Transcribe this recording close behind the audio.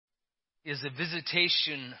is a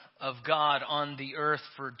visitation of God on the earth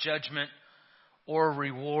for judgment or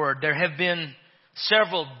reward. There have been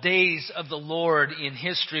several days of the Lord in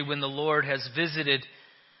history when the Lord has visited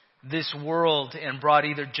this world and brought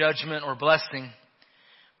either judgment or blessing.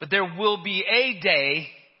 But there will be a day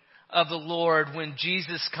of the Lord when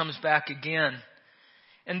Jesus comes back again.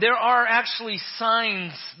 And there are actually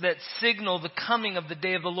signs that signal the coming of the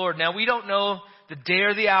day of the Lord. Now, we don't know the day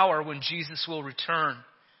or the hour when Jesus will return.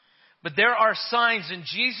 But there are signs, and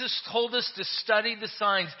Jesus told us to study the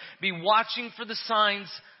signs. Be watching for the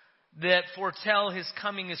signs that foretell His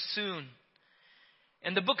coming is soon.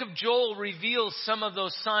 And the book of Joel reveals some of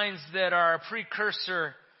those signs that are a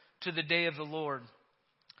precursor to the day of the Lord.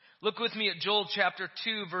 Look with me at Joel chapter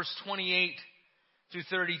 2, verse 28 through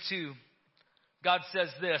 32. God says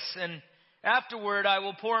this, "And afterward I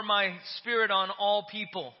will pour my Spirit on all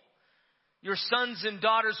people. Your sons and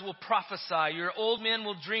daughters will prophesy. Your old men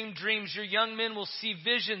will dream dreams. Your young men will see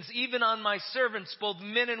visions. Even on my servants, both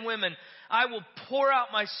men and women, I will pour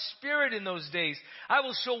out my Spirit in those days. I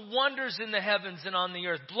will show wonders in the heavens and on the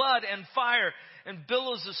earth, blood and fire and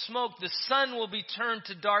billows of smoke. The sun will be turned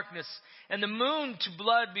to darkness and the moon to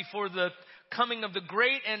blood before the coming of the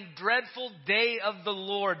great and dreadful day of the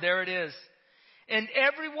Lord." There it is. "And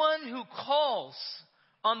everyone who calls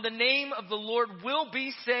on the name of the Lord will be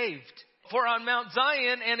saved. For on Mount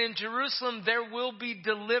Zion and in Jerusalem there will be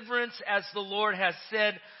deliverance, as the Lord has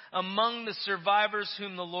said, among the survivors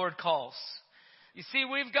whom the Lord calls." You see,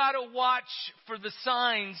 we've got to watch for the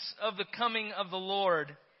signs of the coming of the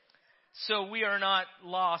Lord so we are not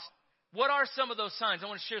lost. What are some of those signs? I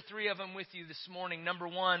want to share 3 of them with you this morning. Number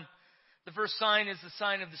 1, the first sign is the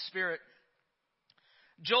sign of the Spirit.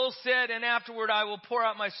 Joel said, "And afterward I will pour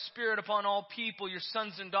out my Spirit upon all people. Your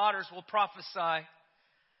sons and daughters will prophesy.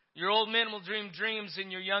 Your old men will dream dreams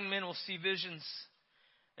and your young men will see visions."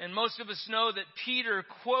 And most of us know that Peter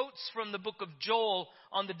quotes from the book of Joel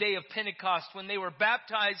on the day of Pentecost when they were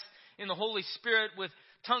baptized in the Holy Spirit with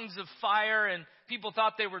tongues of fire, and people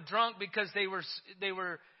thought they were drunk because they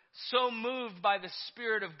were so moved by the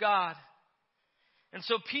Spirit of God. And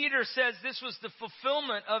so Peter says this was the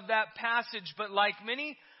fulfillment of that passage, but like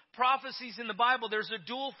many prophecies in the Bible, there's a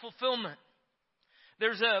dual fulfillment.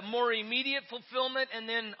 There's a more immediate fulfillment and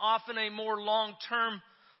then often a more long-term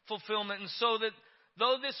fulfillment. And so that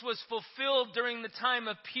though this was fulfilled during the time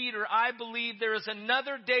of Peter, I believe there is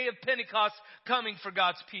another day of Pentecost coming for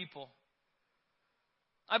God's people.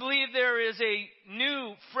 I believe there is a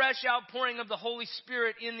new, fresh outpouring of the Holy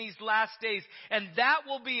Spirit in these last days. And that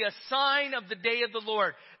will be a sign of the day of the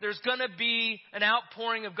Lord. There's going to be an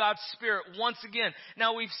outpouring of God's Spirit once again.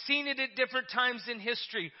 Now, we've seen it at different times in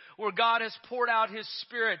history where God has poured out His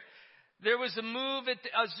Spirit. There was a move at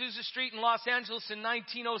Azusa Street in Los Angeles in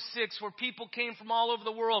 1906 where people came from all over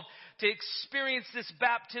the world to experience this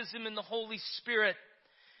baptism in the Holy Spirit.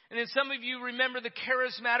 And then some of you remember the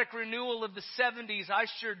charismatic renewal of the 70s. I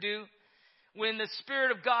sure do. When the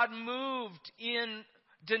Spirit of God moved in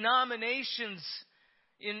denominations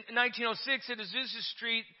in 1906 at Azusa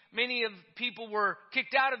Street, many of people were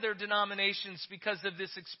kicked out of their denominations because of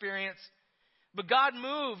this experience. But God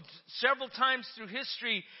moved several times through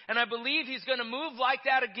history, and I believe He's going to move like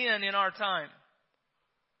that again in our time.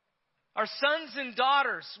 Our sons and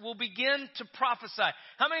daughters will begin to prophesy.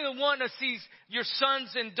 How many want to see your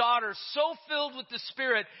sons and daughters so filled with the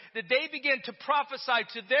Spirit that they begin to prophesy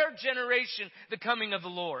to their generation the coming of the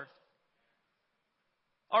Lord?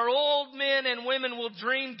 Our old men and women will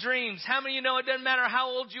dream dreams. How many of you know it doesn't matter how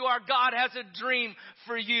old you are, God has a dream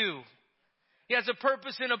for you. He has a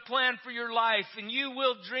purpose and a plan for your life, and you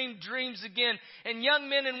will dream dreams again. And young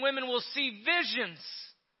men and women will see visions.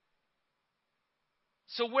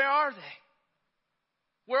 So where are they?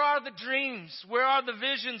 Where are the dreams? Where are the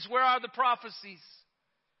visions? Where are the prophecies?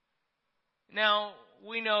 Now,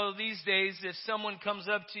 we know these days if someone comes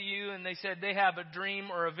up to you and they said they have a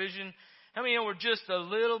dream or a vision, how many of you know we're just a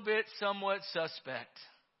little bit somewhat suspect?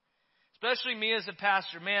 Especially me as a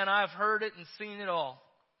pastor. Man, I've heard it and seen it all.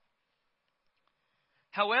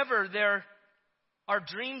 However, there are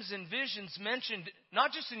dreams and visions mentioned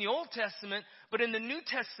not just in the Old Testament, but in the New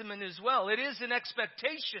Testament as well. It is an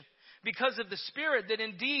expectation because of the Spirit that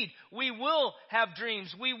indeed we will have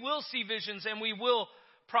dreams, we will see visions, and we will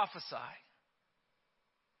prophesy.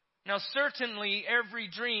 Now, certainly every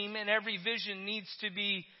dream and every vision needs to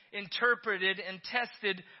be interpreted and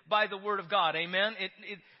tested by the Word of God. Amen?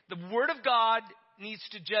 The Word of God needs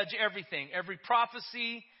to judge everything, every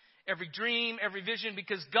prophecy, every dream, every vision,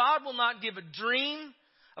 because God will not give a dream,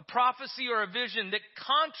 a prophecy, or a vision that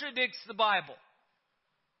contradicts the Bible.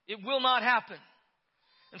 It will not happen.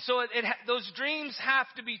 And so those dreams have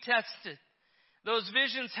to be tested. Those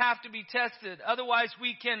visions have to be tested. Otherwise,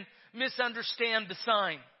 we can misunderstand the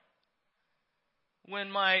sign. When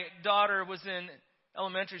my daughter was in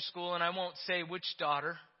elementary school, and I won't say which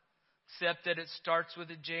daughter, except that it starts with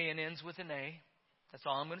a J and ends with an A. That's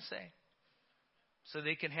all I'm going to say. So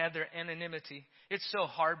they can have their anonymity. It's so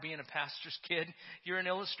hard being a pastor's kid. You're an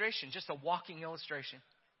illustration, just a walking illustration.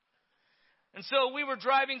 And so we were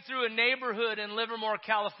driving through a neighborhood in Livermore,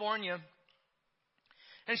 California.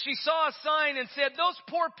 And she saw a sign and said, those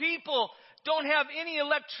poor people don't have any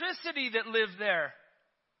electricity that live there.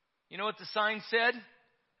 You know what the sign said?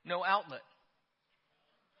 No outlet.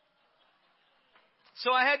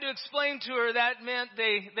 So I had to explain to her that meant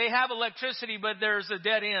they have electricity, but there's a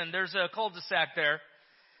dead end. There's a cul-de-sac there.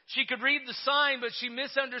 She could read the sign, but she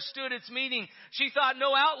misunderstood its meaning. She thought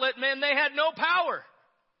no outlet meant they had no power.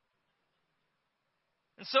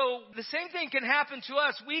 And so the same thing can happen to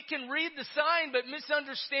us. We can read the sign, but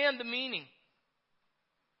misunderstand the meaning.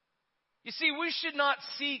 You see, we should not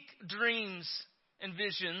seek dreams and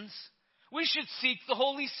visions. We should seek the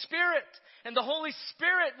Holy Spirit. And the Holy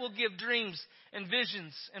Spirit will give dreams and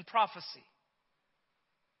visions and prophecy.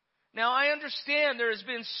 Now, I understand there has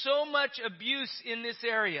been so much abuse in this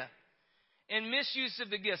area and misuse of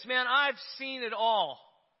the gifts. Man, I've seen it all.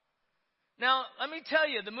 Now, let me tell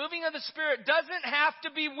you, the moving of the Spirit doesn't have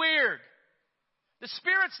to be weird. The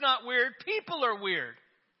Spirit's not weird. People are weird.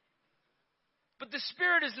 But the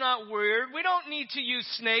Spirit is not weird. We don't need to use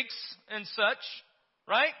snakes and such,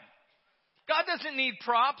 right? God doesn't need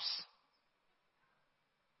props.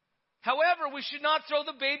 However, we should not throw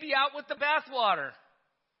the baby out with the bathwater.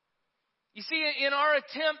 You see, in our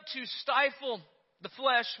attempt to stifle the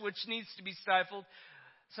flesh, which needs to be stifled,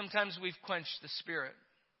 sometimes we've quenched the Spirit.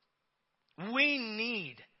 We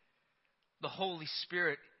need the Holy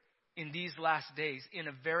Spirit in these last days in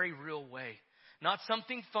a very real way. Not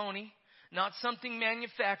something phony, not something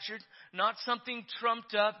manufactured, not something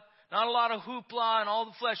trumped up, not a lot of hoopla and all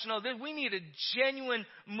the flesh. No, we need a genuine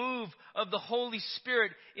move of the Holy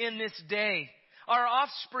Spirit in this day. Our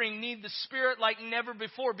offspring need the Spirit like never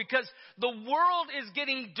before because the world is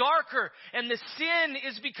getting darker and the sin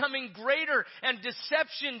is becoming greater and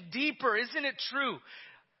deception deeper. Isn't it true?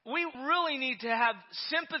 We really need to have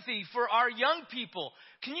sympathy for our young people.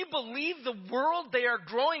 Can you believe the world they are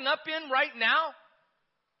growing up in right now?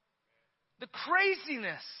 The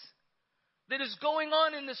craziness that is going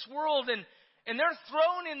on in this world, and they're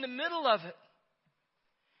thrown in the middle of it.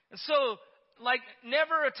 And so, like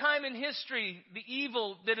never a time in history, the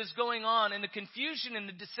evil that is going on and the confusion and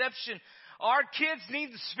the deception, our kids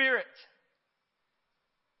need the Spirit.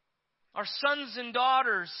 Our sons and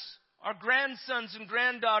daughters, our grandsons and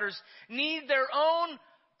granddaughters need their own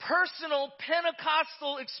personal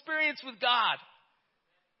Pentecostal experience with God.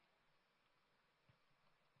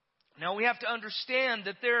 Now we have to understand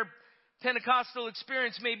that their Pentecostal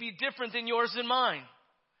experience may be different than yours and mine.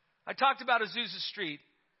 I talked about Azusa Street.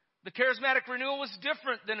 The charismatic renewal was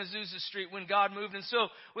different than Azusa Street when God moved. And so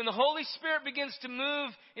when the Holy Spirit begins to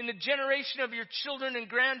move in the generation of your children and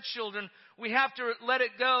grandchildren, we have to let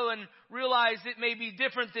it go and realize it may be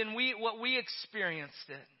different than what we experienced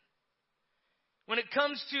it. When it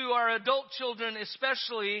comes to our adult children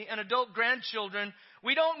especially, and adult grandchildren,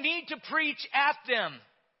 we don't need to preach at them.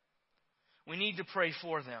 We need to pray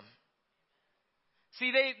for them.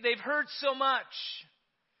 See, they've heard so much.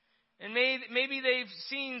 And maybe they've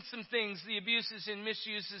seen some things, the abuses and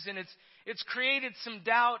misuses, and it's created some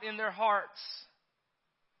doubt in their hearts.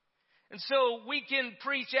 And so we can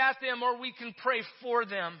preach at them or we can pray for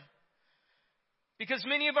them. Because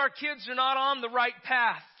many of our kids are not on the right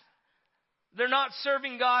path. They're not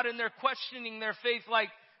serving God and they're questioning their faith like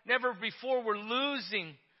never before. We're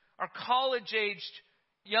losing our college-aged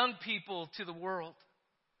young people to the world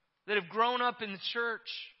that have grown up in the church.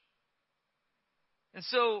 And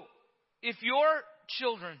so, if your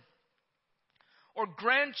children or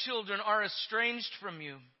grandchildren are estranged from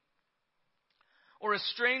you or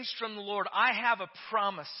estranged from the Lord, I have a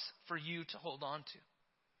promise for you to hold on to.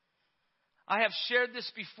 I have shared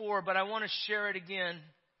this before, but I want to share it again.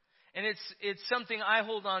 And it's something I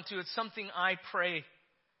hold on to. It's something I pray.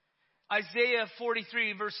 Isaiah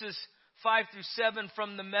 43 verses 5 through 7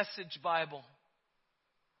 from the Message Bible.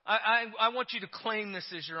 I want you to claim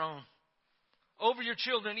this as your own. Over your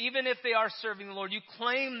children, even if they are serving the Lord. You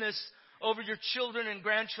claim this over your children and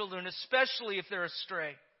grandchildren, especially if they're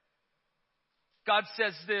astray. God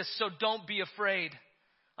says this, so don't be afraid.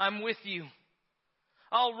 I'm with you.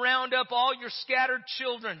 I'll round up all your scattered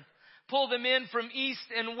children, pull them in from east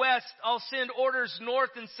and west. I'll send orders north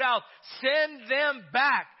and south. Send them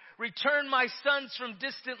back. Return my sons from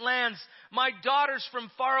distant lands, my daughters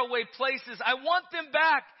from faraway places. I want them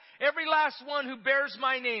back, every last one who bears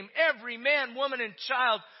my name, every man, woman, and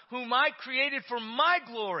child whom I created for my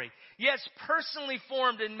glory. Yes, personally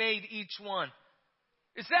formed and made each one.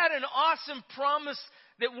 Is that an awesome promise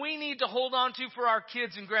that we need to hold on to for our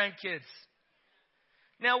kids and grandkids?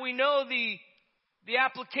 Now we know the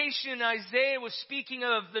application Isaiah was speaking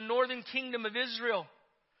of the northern kingdom of Israel.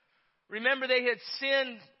 Remember, they had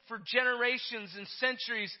sinned for generations and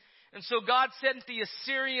centuries. And so God sent the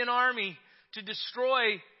Assyrian army to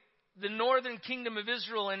destroy the northern kingdom of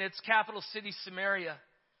Israel and its capital city, Samaria.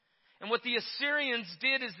 And what the Assyrians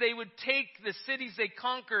did is they would take the cities they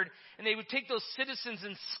conquered and they would take those citizens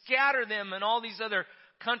and scatter them in all these other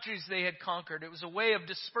countries they had conquered. It was a way of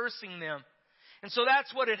dispersing them. And so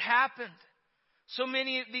that's what had happened. So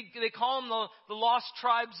many, they call them the lost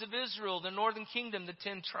tribes of Israel, the northern kingdom, the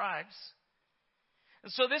 10 tribes.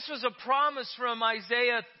 And so this was a promise from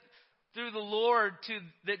Isaiah through the Lord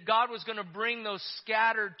that God was going to bring those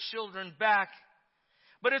scattered children back.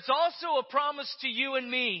 But it's also a promise to you and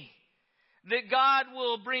me that God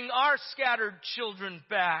will bring our scattered children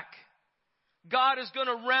back. God is going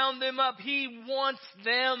to round them up. He wants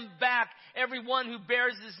them back, everyone who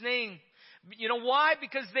bears His name. You know why?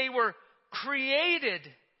 Because they were created.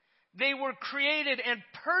 They were created and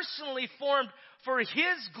personally formed for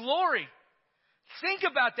His glory. Think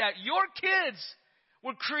about that. Your kids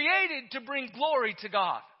were created to bring glory to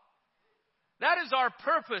God. That is our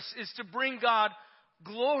purpose, is to bring God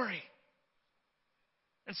glory.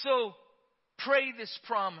 And so, pray this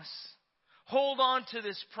promise. Hold on to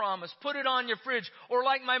this promise. Put it on your fridge. Or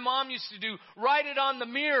like my mom used to do, write it on the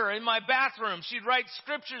mirror in my bathroom. She'd write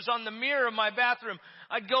scriptures on the mirror of my bathroom.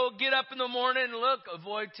 I'd go get up in the morning and look,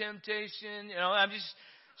 avoid temptation. You know,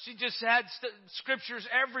 she just had scriptures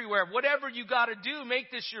everywhere. Whatever you got to do, make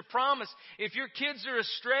this your promise. If your kids are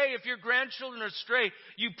astray, if your grandchildren are astray,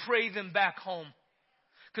 you pray them back home.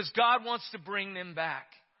 Because God wants to bring them back.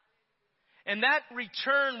 And that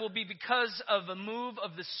return will be because of a move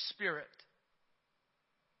of the Spirit.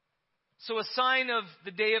 So a sign of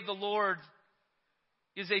the day of the Lord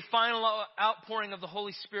is a final outpouring of the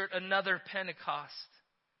Holy Spirit, another Pentecost.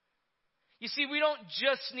 You see, we don't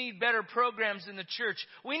just need better programs in the church.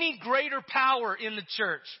 We need greater power in the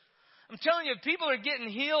church. I'm telling you, if people are getting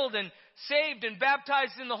healed and saved and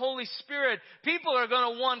baptized in the Holy Spirit, people are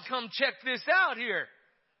going to want to come check this out here.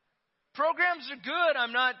 Programs are good.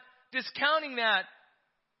 I'm not discounting that.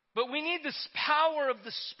 But we need this power of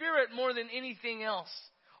the Spirit more than anything else.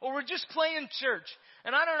 Or we're just playing church.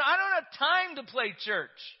 And I don't have time to play church.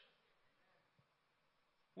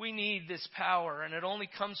 We need this power, and it only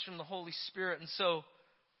comes from the Holy Spirit. And so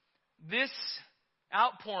this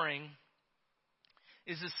outpouring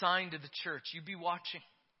is a sign to the church. You be watching.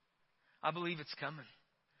 I believe it's coming.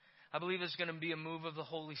 I believe there's going to be a move of the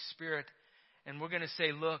Holy Spirit. And we're going to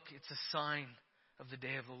say, look, it's a sign of the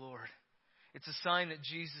day of the Lord. It's a sign that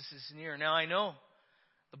Jesus is near. Now I know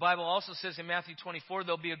the Bible also says in Matthew 24,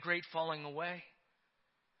 there'll be a great falling away.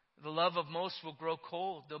 The love of most will grow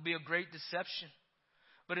cold. There'll be a great deception.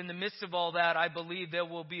 But in the midst of all that, I believe there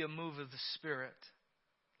will be a move of the Spirit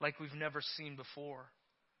like we've never seen before.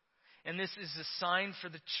 And this is a sign for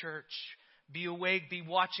the church. Be awake, be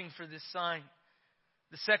watching for this sign.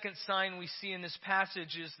 The second sign we see in this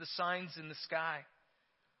passage is the signs in the sky.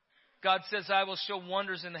 God says, I will show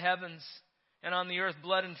wonders in the heavens and on the earth,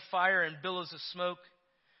 blood and fire and billows of smoke.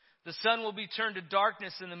 The sun will be turned to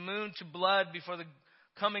darkness and the moon to blood before the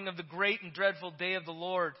coming of the great and dreadful day of the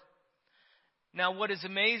Lord. Now, what is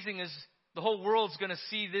amazing is the whole world's going to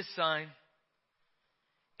see this sign.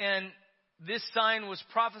 And this sign was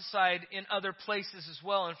prophesied in other places as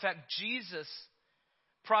well. In fact, Jesus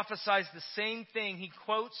prophesies the same thing. He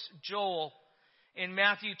quotes Joel in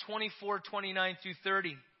Matthew 24:29 through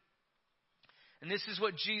 30. And this is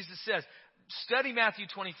what Jesus says. Study Matthew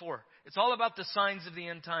 24. It's all about the signs of the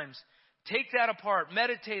end times. Take that apart.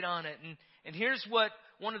 Meditate on it. And here's what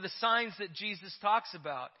one of the signs that Jesus talks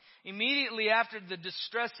about. Immediately after the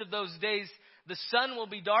distress of those days, the sun will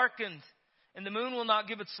be darkened, and the moon will not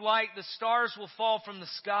give its light. The stars will fall from the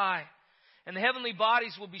sky, and the heavenly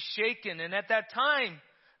bodies will be shaken. And at that time,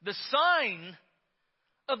 the sign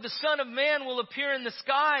of the Son of Man will appear in the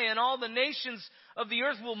sky, and all the nations of the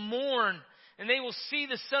earth will mourn. And they will see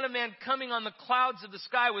the Son of Man coming on the clouds of the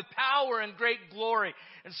sky with power and great glory.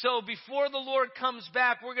 And so before the Lord comes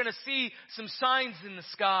back, we're going to see some signs in the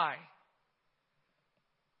sky.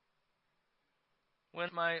 When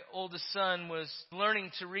my oldest son was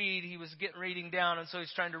learning to read, he was getting reading down, and so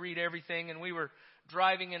he's trying to read everything. And we were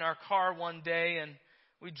driving in our car one day, and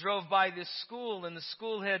we drove by this school, and the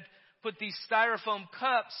school had put these styrofoam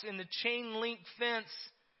cups in the chain link fence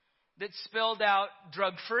that spelled out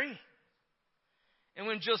drug-free. And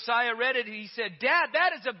when Josiah read it, he said, "Dad,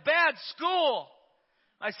 that is a bad school."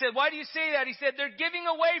 I said, "Why do you say that?" He said, "They're giving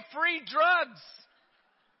away free drugs."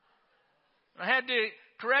 I had to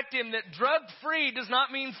correct him that drug-free does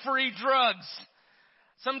not mean free drugs.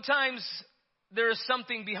 Sometimes there is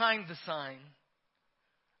something behind the sign,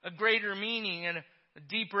 a greater meaning and a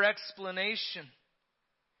deeper explanation.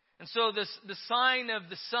 And so the sign of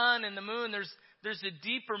the sun and the moon, there's a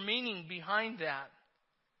deeper meaning behind that.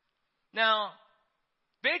 Now,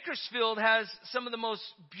 Bakersfield has some of the most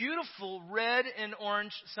beautiful red and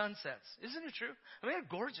orange sunsets. Isn't it true? I mean, we have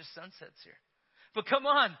gorgeous sunsets here. But come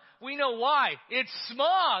on, we know why. It's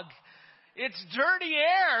smog. It's dirty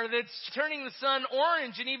air that's turning the sun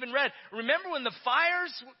orange and even red. Remember when the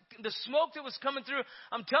fires, the smoke that was coming through?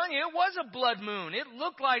 I'm telling you, it was a blood moon. It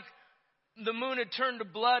looked like the moon had turned to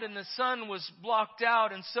blood and the sun was blocked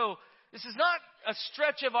out. And so this is not a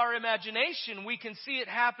stretch of our imagination. We can see it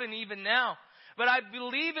happen even now. But I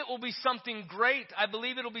believe it will be something great. I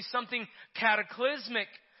believe it will be something cataclysmic,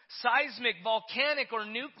 seismic, volcanic, or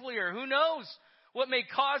nuclear. Who knows what may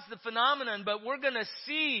cause the phenomenon, but we're going to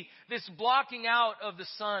see this blocking out of the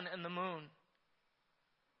sun and the moon.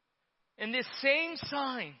 And this same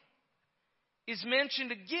sign is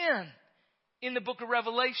mentioned again in the book of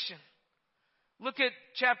Revelation. Look at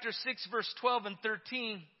chapter 6, verse 12 and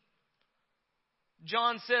 13.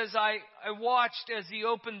 John says, I watched as he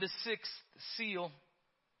opened the sixth seal,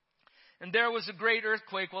 and there was a great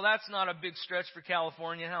earthquake. Well, that's not a big stretch for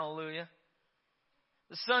California. Hallelujah.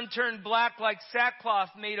 The sun turned black like sackcloth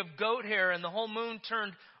made of goat hair, and the whole moon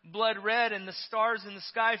turned blood red, and the stars in the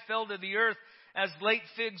sky fell to the earth as late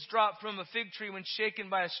figs drop from a fig tree when shaken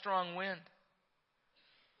by a strong wind.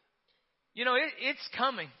 You know, it's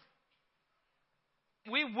coming.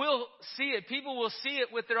 We will see it. People will see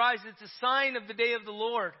it with their eyes. It's a sign of the day of the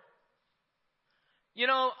Lord. You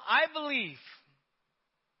know, I believe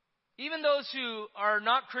even those who are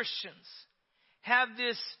not Christians have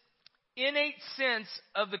this innate sense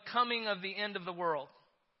of the coming of the end of the world.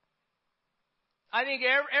 I think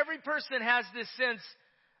every person has this sense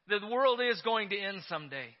that the world is going to end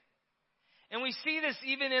someday. And we see this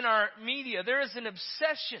even in our media. There is an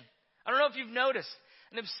obsession. I don't know if you've noticed.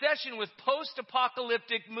 An obsession with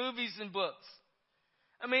post-apocalyptic movies and books.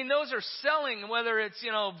 I mean, those are selling, whether it's,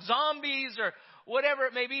 zombies or whatever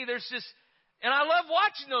it may be. There's just, and I love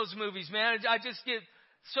watching those movies, man. I just get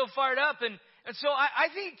so fired up. And so I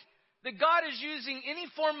think that God is using any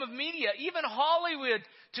form of media, even Hollywood,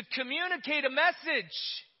 to communicate a message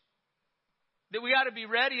that we got to be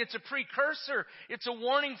ready. It's a precursor. It's a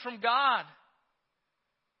warning from God.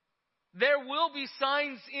 There will be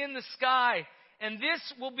signs in the sky. And this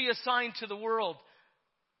will be a sign to the world.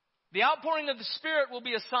 The outpouring of the Spirit will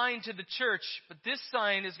be a sign to the church, but this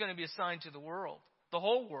sign is going to be a sign to the world, the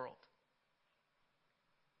whole world.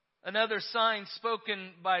 Another sign spoken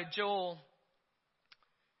by Joel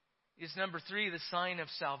is number 3, the sign of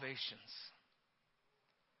salvations.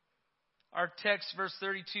 Our text, verse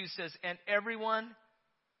 32 says, "And everyone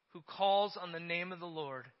who calls on the name of the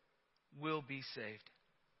Lord will be saved."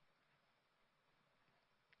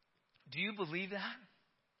 Do you believe that?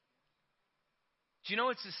 Do you know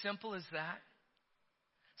it's as simple as that?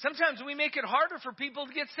 Sometimes we make it harder for people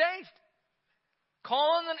to get saved.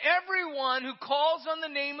 Everyone who calls on the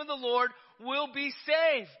name of the Lord will be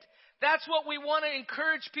saved. That's what we want to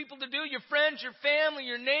encourage people to do. Your friends, your family,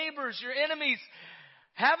 your neighbors, your enemies.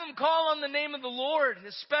 Have them call on the name of the Lord,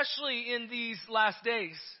 especially in these last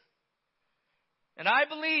days. And I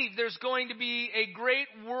believe there's going to be a great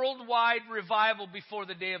worldwide revival before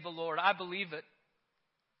the day of the Lord. I believe it.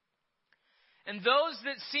 And those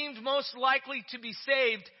that seemed most likely to be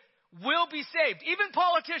saved will be saved. Even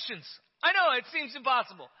politicians. I know it seems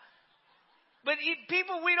impossible. But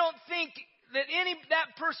people we don't think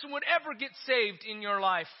that person would ever get saved in your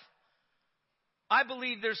life. I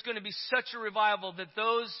believe there's going to be such a revival that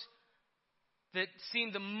those that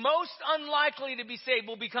seem the most unlikely to be saved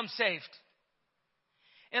will become saved.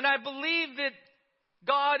 And I believe that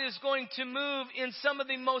God is going to move in some of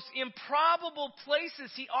the most improbable places.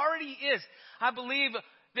 He already is. I believe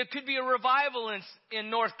there could be a revival in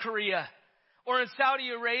North Korea or in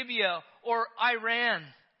Saudi Arabia or Iran.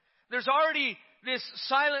 There's already this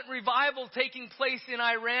silent revival taking place in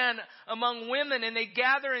Iran among women, and they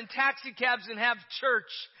gather in taxi cabs and have church.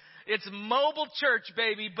 It's mobile church,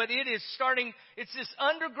 baby, but it is starting. It's this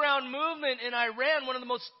underground movement in Iran, one of the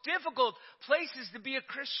most difficult places to be a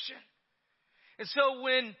Christian. And so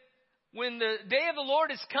when when the day of the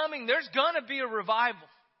Lord is coming, there's going to be a revival.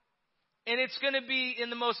 And it's going to be in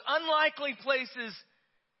the most unlikely places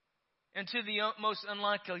and to the most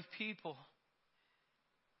unlikely people.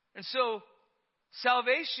 And so,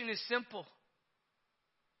 salvation is simple.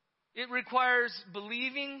 It requires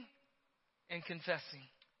believing and confessing.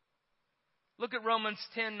 Look at Romans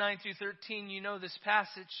 10, 9 through 13. You know this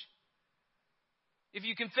passage. If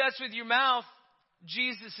you confess with your mouth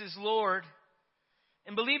Jesus is Lord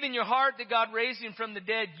and believe in your heart that God raised him from the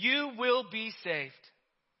dead, you will be saved.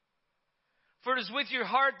 For it is with your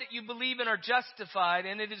heart that you believe and are justified,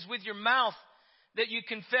 and it is with your mouth that you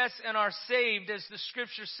confess and are saved. As the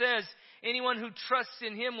scripture says, anyone who trusts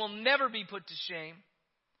in him will never be put to shame.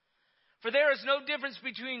 For there is no difference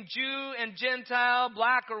between Jew and Gentile,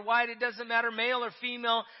 black or white, it doesn't matter, male or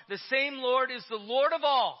female. The same Lord is the Lord of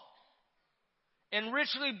all, and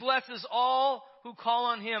richly blesses all who call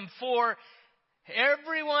on him. For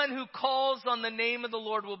everyone who calls on the name of the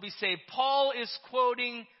Lord will be saved. Paul is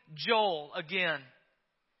quoting Joel again.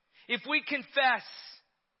 If we confess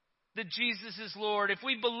that Jesus is Lord, if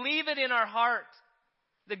we believe it in our heart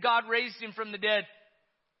that God raised him from the dead,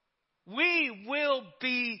 we will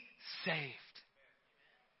be saved.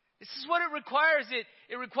 This is what it requires.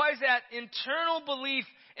 It requires that internal belief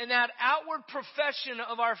and that outward profession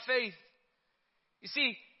of our faith. You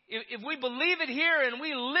see, if we believe it here and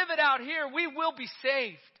we live it out here, we will be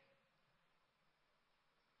saved.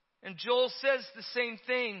 And Joel says the same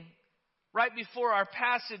thing right before our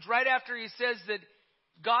passage, right after he says that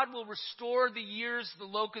God will restore the years the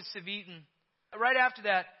locusts have eaten. Right after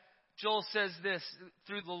that, Joel says this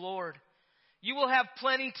through the Lord. You will have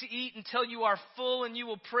plenty to eat until you are full, and you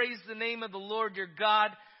will praise the name of the Lord your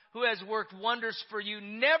God, who has worked wonders for you.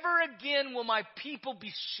 Never again will my people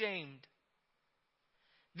be shamed.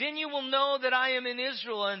 Then you will know that I am in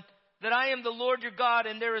Israel, and that I am the Lord your God,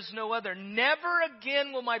 and there is no other. Never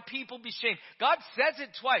again will my people be shamed. God says it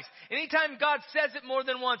twice. Anytime God says it more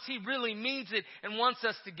than once, he really means it and wants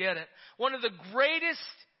us to get it. One of the greatest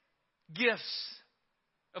gifts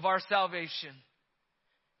of our salvation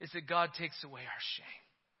is that God takes away our shame.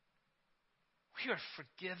 We are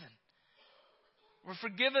forgiven. We're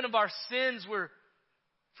forgiven of our sins. We're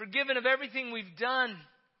forgiven of everything we've done.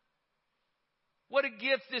 What a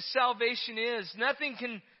gift this salvation is. Nothing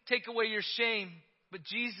can take away your shame, but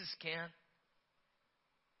Jesus can.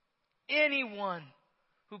 Anyone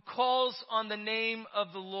who calls on the name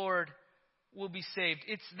of the Lord will be saved.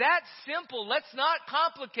 It's that simple. Let's not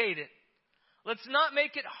complicate it. Let's not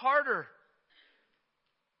make it harder.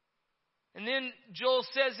 And then Joel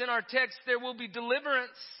says in our text, there will be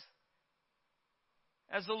deliverance,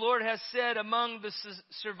 as the Lord has said, among the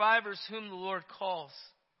survivors whom the Lord calls.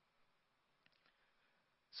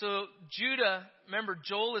 So Judah, remember,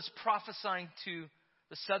 Joel is prophesying to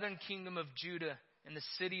the southern kingdom of Judah and the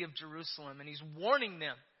city of Jerusalem. And he's warning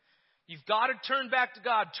them, you've got to turn back to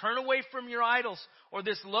God. Turn away from your idols, or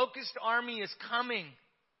this locust army is coming.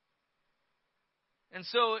 And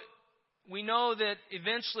so we know that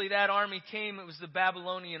eventually that army came. It was the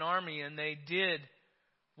Babylonian army, and they did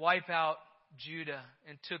wipe out Judah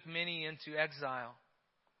and took many into exile.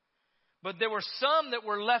 But there were some that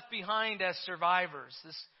were left behind as survivors.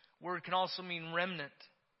 This word can also mean remnant.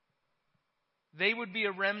 They would be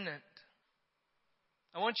a remnant.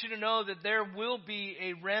 I want you to know that there will be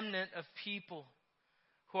a remnant of people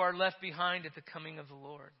who are left behind at the coming of the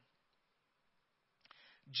Lord.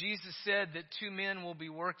 Jesus said that two men will be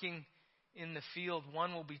working in the field.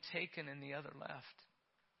 One will be taken and the other left.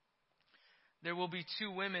 There will be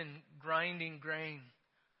two women grinding grain.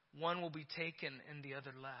 One will be taken and the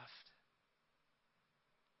other left.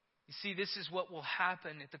 You see, this is what will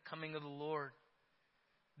happen at the coming of the Lord.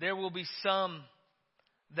 There will be some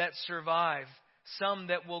that survive, some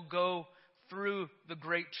that will go through the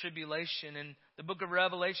great tribulation. And the book of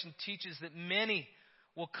Revelation teaches that many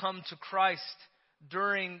will come to Christ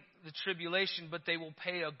during the tribulation, but they will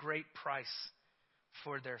pay a great price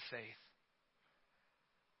for their faith.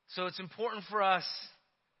 So it's important for us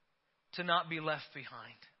to not be left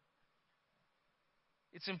behind.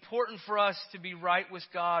 It's important for us to be right with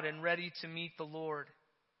God and ready to meet the Lord.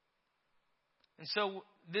 And so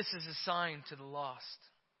this is a sign to the lost.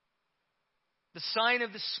 The sign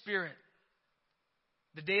of the Spirit.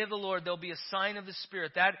 The day of the Lord, there'll be a sign of the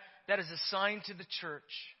Spirit. That is a sign to the church.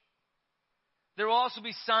 There will also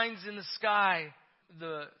be signs in the sky.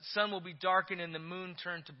 The sun will be darkened and the moon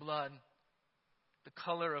turned to blood. The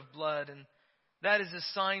color of blood. And that is a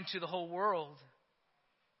sign to the whole world.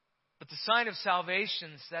 But the sign of salvation,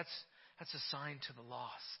 that's a sign to the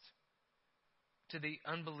lost. To the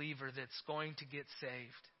unbeliever that's going to get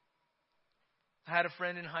saved. I had a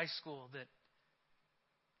friend in high school that,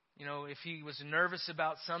 if he was nervous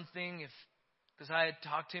about something, because I had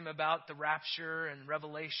talked to him about the rapture and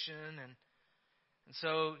Revelation, and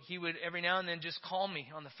so he would every now and then just call me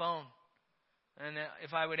on the phone. And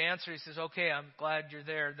if I would answer, he says, "Okay, I'm glad you're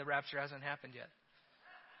there. The rapture hasn't happened yet."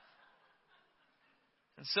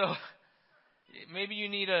 And so maybe you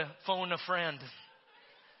need to phone a friend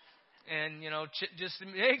and, just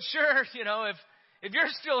make sure, if you're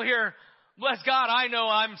still here, bless God, I know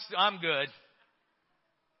I'm good.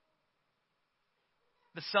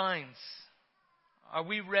 The signs. Are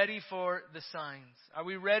we ready for the signs? Are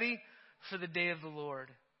we ready for the day of the Lord?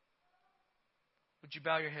 Would you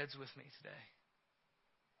bow your heads with me today?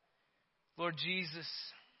 Lord Jesus,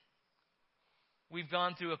 we've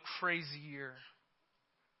gone through a crazy year.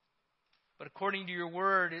 But according to your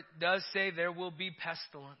word, it does say there will be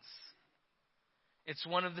pestilence. It's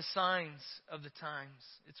one of the signs of the times.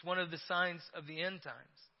 It's one of the signs of the end times.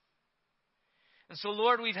 And so,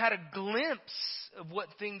 Lord, we've had a glimpse of what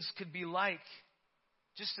things could be like.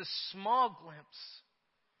 Just a small glimpse.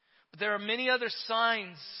 But there are many other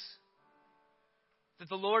signs that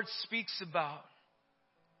the Lord speaks about.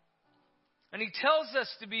 And He tells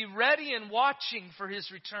us to be ready and watching for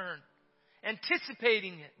His return.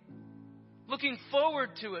 Anticipating it. Looking forward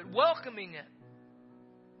to it. Welcoming it.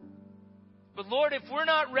 But Lord, if we're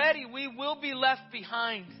not ready, we will be left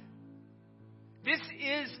behind. This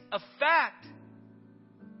is a fact.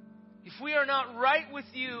 If we are not right with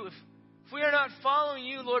you, if we are not following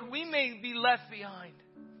you, Lord, we may be left behind.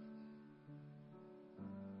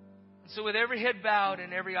 So with every head bowed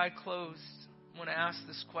and every eye closed, I want to ask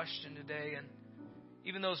this question today, and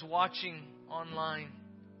even those watching online.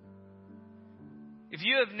 If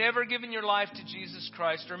you have never given your life to Jesus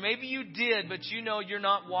Christ, or maybe you did, but you're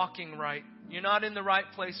not walking right, you're not in the right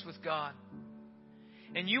place with God,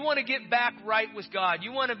 and you want to get back right with God,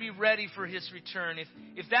 you want to be ready for His return.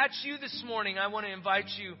 If that's you this morning, I want to invite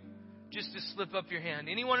you just to slip up your hand.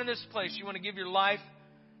 Anyone in this place, you want to give your life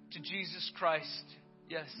to Jesus Christ?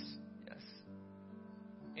 Yes, yes.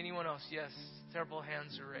 Anyone else? Yes. Several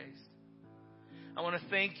hands are raised. I want to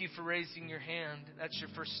thank you for raising your hand. That's your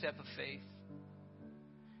first step of faith.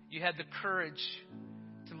 You had the courage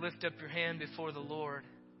to lift up your hand before the Lord.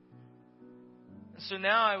 And so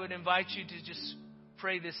now I would invite you to just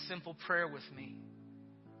pray this simple prayer with me.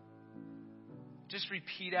 Just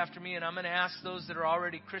repeat after me, and I'm going to ask those that are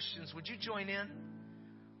already Christians, would you join in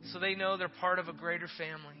so they know they're part of a greater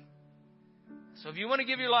family? So if you want to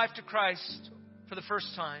give your life to Christ for the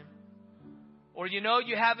first time, or you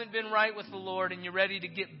haven't been right with the Lord and you're ready to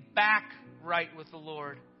get back right with the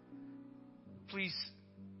Lord, please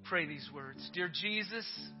pray these words. Dear Jesus,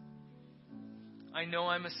 I know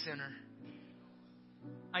I'm a sinner.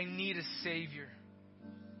 I need a Savior.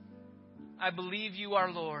 I believe you are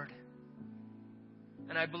Lord.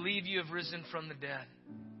 And I believe you have risen from the dead.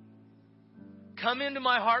 Come into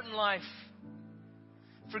my heart and life.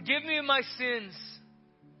 Forgive me of my sins.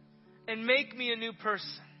 And make me a new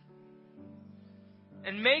person.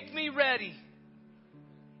 And make me ready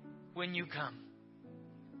when you come.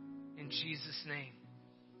 In Jesus' name,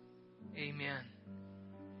 amen.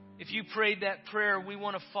 If you prayed that prayer, we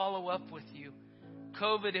want to follow up with you.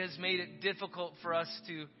 COVID has made it difficult for us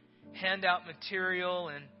to hand out material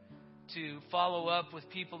and to follow up with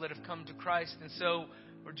people that have come to Christ. And so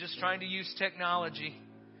we're just trying to use technology.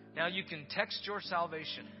 Now you can text your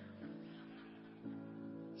salvation.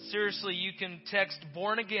 Seriously, you can text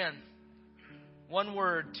born again, one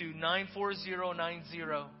word, to 94090.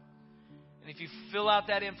 And if you fill out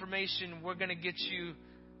that information, we're going to get you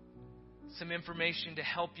some information to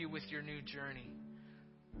help you with your new journey.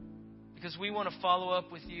 Because we want to follow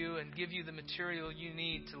up with you and give you the material you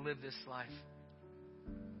need to live this life.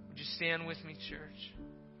 Would you stand with me, church?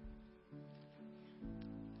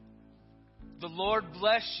 The Lord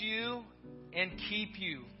bless you and keep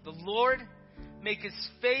you. The Lord make His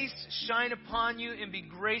face shine upon you and be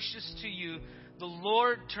gracious to you. The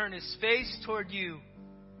Lord turn His face toward you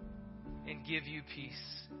and give you peace.